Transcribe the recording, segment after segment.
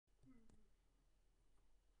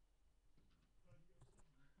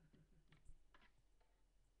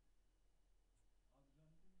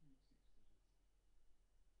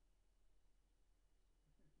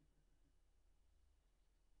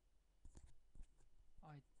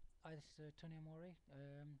Hi, this is Tony Amore.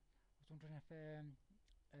 I was wondering if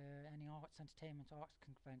any arts, entertainment, arts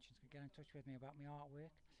conventions could get in touch with me about my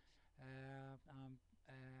artwork. I'm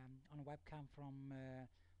on a webcam from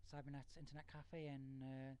Cybernet's Internet Cafe in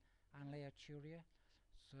Anlea, Turia.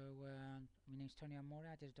 My name's Tony Amore.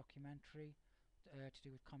 I did a documentary to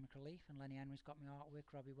do with comic relief, and Lenny Henry's got my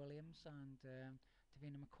artwork, Robbie Williams and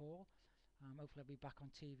Davina McCall. Hopefully, I'll be back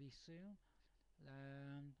on TV soon.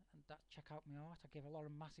 And that check out my art. I give a lot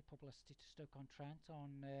of massive publicity to Stoke-on-Trent.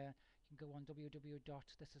 You can go on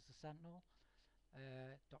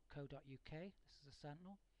www.thisisthesentinel.co.uk. This is a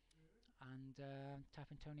Sentinel, and type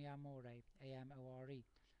in Tony Amore, Amore.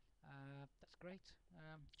 That's great.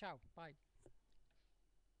 Ciao, bye.